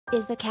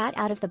Is the cat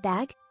out of the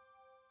bag?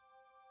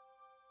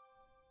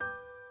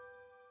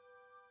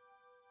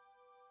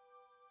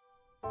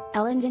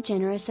 Ellen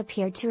DeGeneres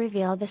appeared to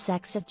reveal the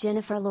sex of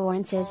Jennifer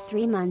Lawrence's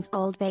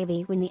 3-month-old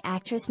baby when the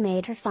actress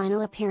made her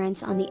final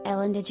appearance on The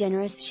Ellen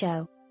DeGeneres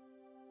Show.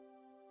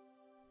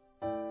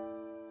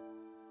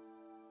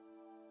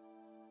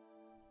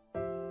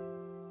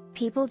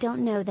 People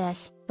don't know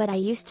this, but I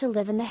used to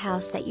live in the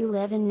house that you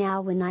live in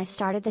now when I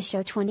started the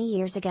show 20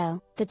 years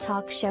ago, the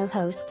talk show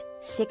host,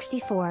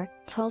 64,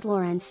 told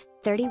Lawrence,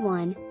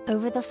 31,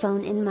 over the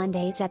phone in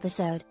Monday's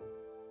episode.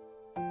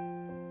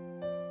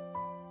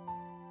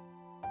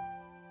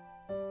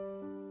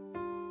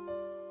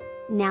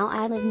 Now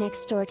I live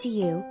next door to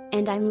you,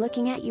 and I'm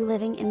looking at you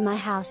living in my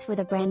house with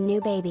a brand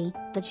new baby,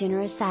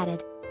 DeGeneres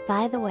added.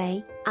 By the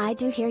way, I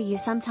do hear you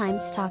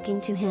sometimes talking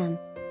to him.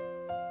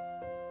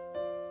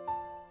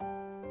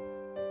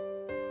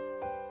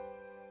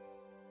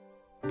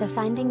 The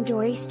Finding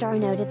Dory star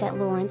noted that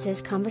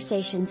Lawrence's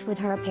conversations with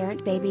her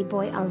apparent baby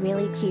boy are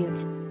really cute.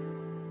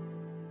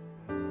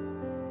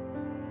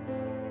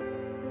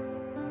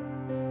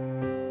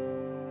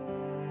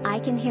 I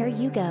can hear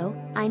you go,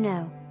 I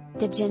know.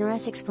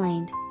 DeGeneres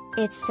explained.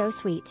 It's so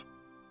sweet.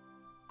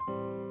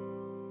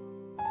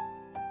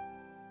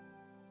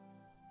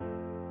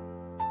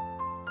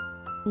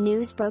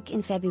 News broke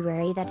in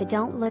February that the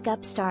Don't Look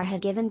Up star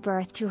had given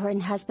birth to her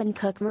and husband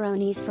Cook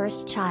Maroney's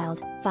first child,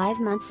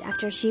 5 months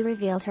after she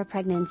revealed her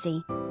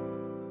pregnancy.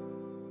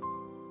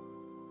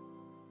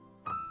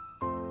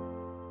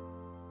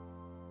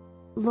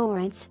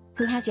 Lawrence,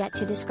 who has yet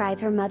to describe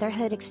her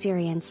motherhood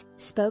experience,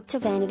 spoke to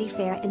Vanity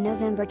Fair in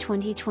November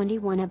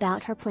 2021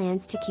 about her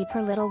plans to keep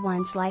her little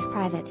one's life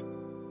private.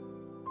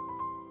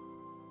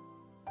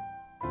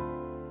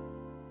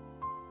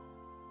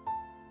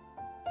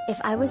 If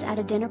I was at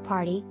a dinner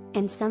party,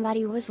 and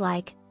somebody was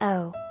like,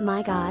 "Oh,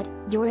 my God,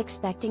 you're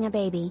expecting a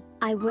baby,"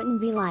 I wouldn't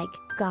be like,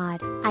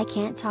 "God, I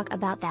can't talk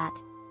about that.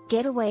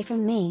 Get away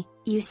from me,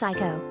 you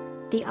psycho."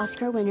 The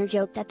Oscar winner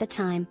joked at the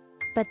time.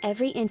 But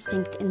every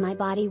instinct in my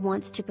body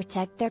wants to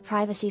protect their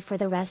privacy for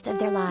the rest of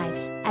their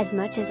lives, as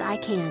much as I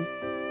can.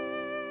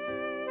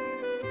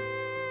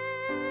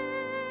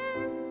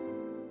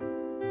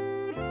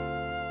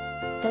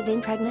 The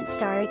then pregnant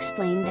star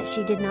explained that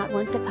she did not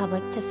want the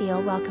public to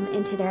feel welcome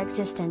into their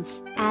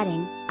existence,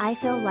 adding, "I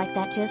feel like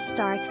that just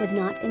starts with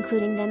not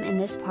including them in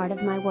this part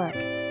of my work."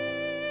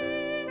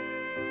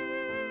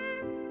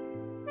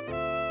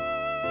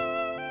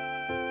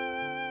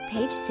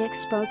 Page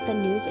 6 broke the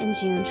news in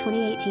June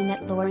 2018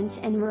 that Lawrence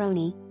and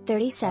Maroney,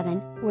 37,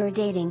 were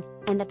dating,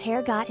 and the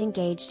pair got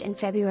engaged in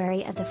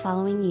February of the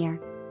following year.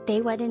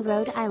 They wed in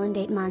Rhode Island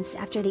 8 months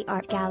after the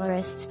art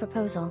gallerist's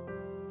proposal.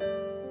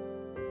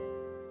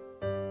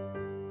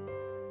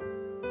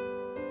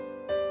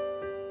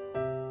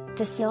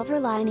 The Silver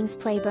Linings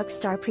Playbook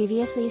star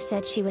previously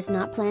said she was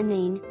not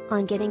planning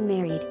on getting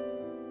married.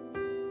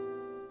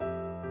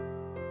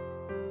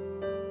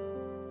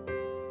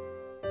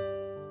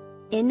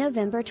 In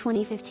November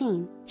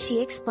 2015,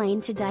 she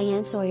explained to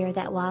Diane Sawyer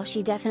that while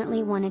she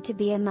definitely wanted to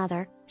be a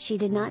mother, she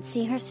did not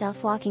see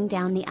herself walking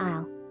down the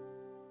aisle.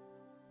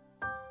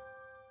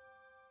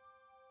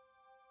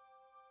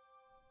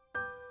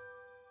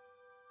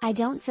 "I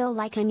don't feel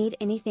like I need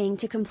anything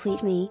to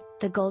complete me,"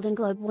 the Golden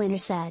Globe winner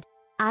said.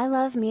 "I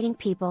love meeting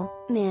people,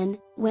 men,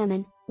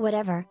 women,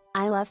 whatever.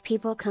 I love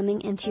people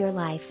coming into your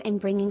life and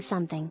bringing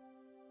something."